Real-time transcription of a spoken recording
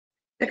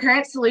The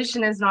current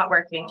solution is not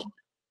working.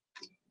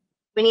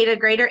 We need a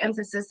greater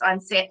emphasis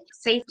on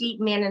safety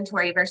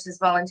mandatory versus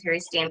voluntary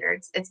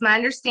standards. It's my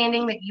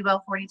understanding that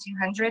UL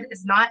 4200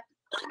 is not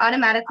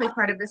automatically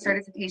part of the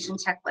certification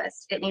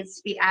checklist. It needs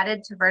to be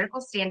added to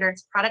vertical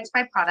standards, product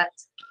by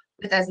product,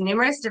 with as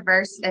numerous,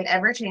 diverse, and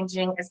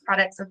ever-changing as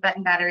products with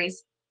button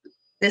batteries.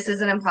 This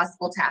is an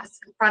impossible task.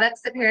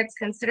 Products that parents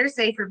consider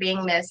safe are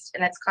being missed,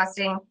 and it's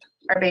costing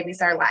our babies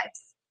our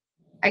lives.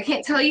 I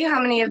can't tell you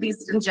how many of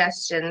these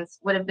ingestions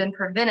would have been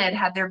prevented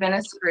had there been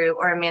a screw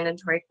or a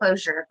mandatory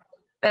closure,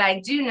 but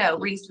I do know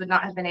Reese would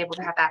not have been able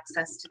to have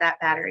access to that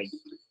battery.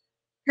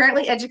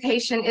 Currently,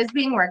 education is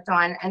being worked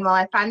on, and while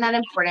I find that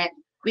important,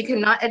 we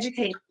cannot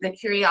educate the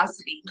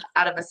curiosity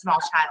out of a small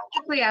child.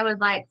 Typically, I would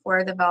like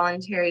for the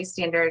voluntary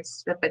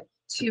standards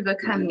to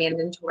become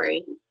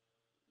mandatory.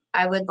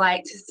 I would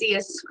like to see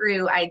a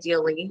screw,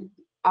 ideally,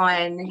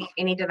 on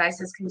any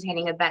devices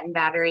containing a button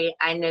battery.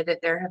 I know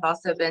that there have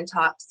also been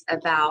talks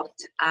about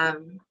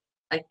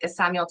like a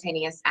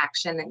simultaneous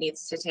action that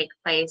needs to take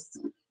place,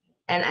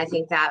 and I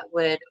think that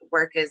would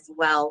work as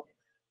well.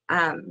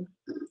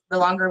 The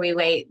longer we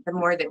wait, the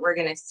more that we're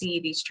going to see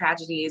these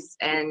tragedies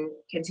and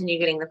continue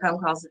getting the phone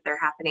calls that they're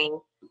happening.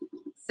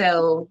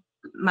 So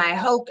my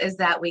hope is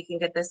that we can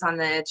get this on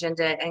the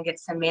agenda and get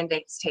some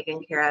mandates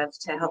taken care of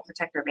to help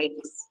protect our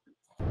babies.